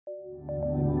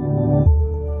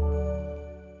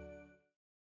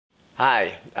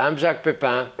Hi, I'm Jacques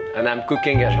Pépin and I'm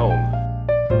cooking at home.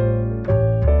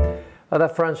 As a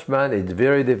Frenchman, it's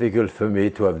very difficult for me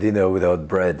to have dinner without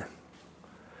bread.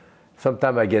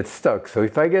 Sometimes I get stuck, so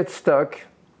if I get stuck,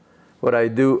 what I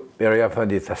do very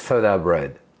often is a soda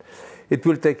bread. It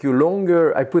will take you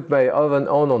longer. I put my oven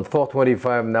on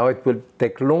 425 now. It will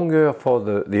take longer for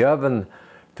the oven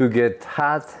to get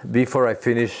hot before I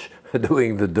finish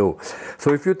doing the dough.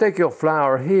 So if you take your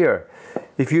flour here,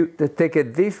 if you take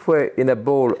it this way in a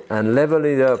bowl and level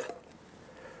it up,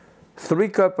 3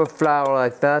 cups of flour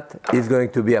like that is going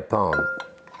to be a pound.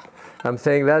 I'm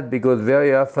saying that because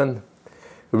very often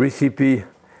recipe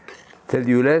tell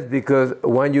you less, because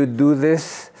when you do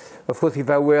this, of course, if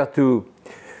I were to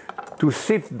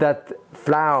sift that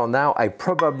flour now, I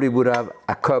probably would have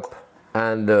a cup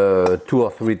and 2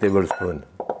 or 3 tablespoons.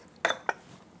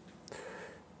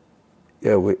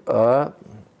 Here we are.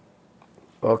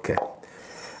 Okay.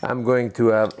 I'm going to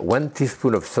have 1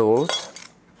 teaspoon of salt,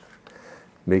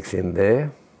 mix in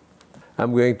there.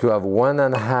 I'm going to have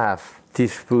 1.5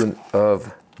 teaspoon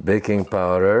of baking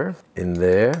powder in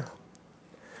there.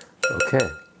 Okay.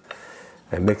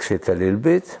 I mix it a little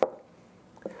bit.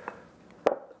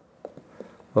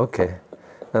 Okay.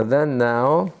 And then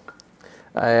now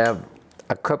I have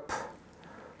a cup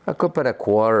and a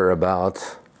quarter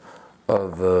about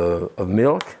of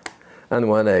milk and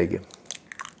 1 egg.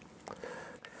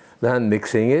 Then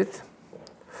mixing it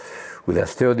with a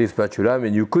sturdy spatula. I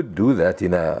mean, you could do that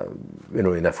in a,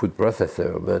 in a food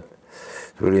processor, but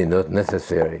it's really not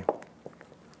necessary.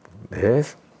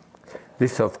 Yes.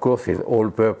 This, of course, is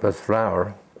all-purpose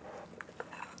flour.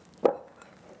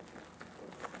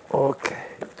 Okay,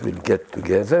 it will get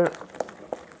together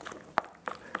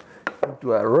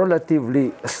into a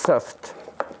relatively soft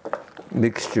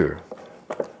mixture.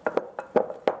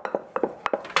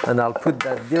 And I'll put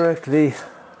that directly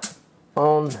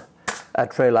on a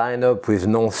tray lined up with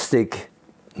non-stick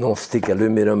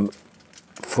aluminum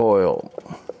foil.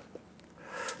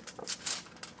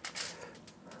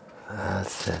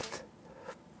 That's it.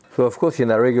 So of course, in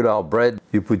a regular bread,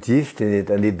 you put yeast in it,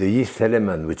 and it's the yeast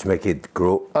element which make it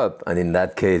grow up. And in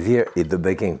that case here, it's the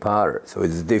baking powder, so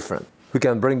it's different. We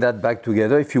can bring that back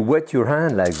together. If you wet your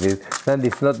hand like this, then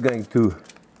it's not going to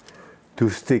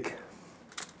stick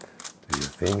to your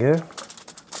finger.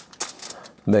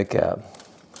 Make a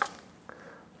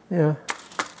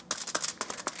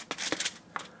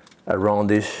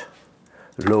roundish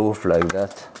loaf like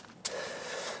that.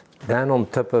 Then on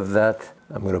top of that,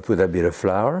 I'm going to put a bit of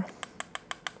flour.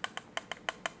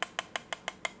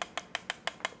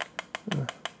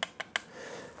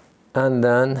 And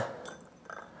then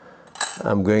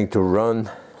I'm going to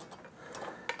run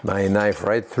my knife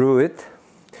right through it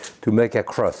to make a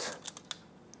cross.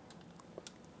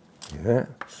 Yeah.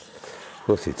 Of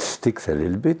course, it sticks a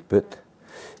little bit, but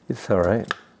it's all right.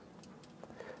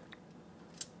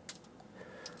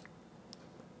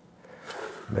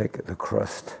 Make the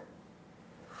crust.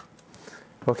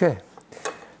 Okay.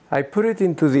 I put it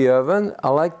into the oven. I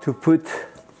like to put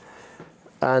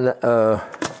a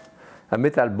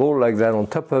metal bowl like that on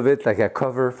top of it, like a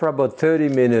cover, for about 30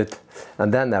 minutes.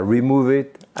 And then I remove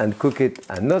it and cook it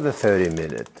another 30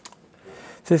 minutes.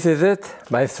 This is it.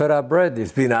 My soda bread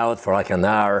has been out for like an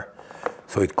hour,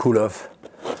 so it cooled off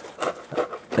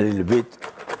a little bit.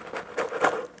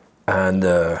 And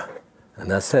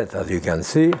that's it, as you can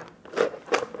see.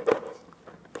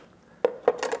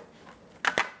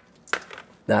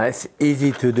 Nice,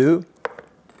 easy to do.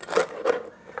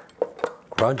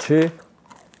 Crunchy.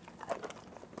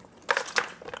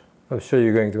 I'm sure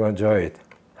you're going to enjoy it.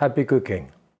 Happy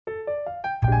cooking.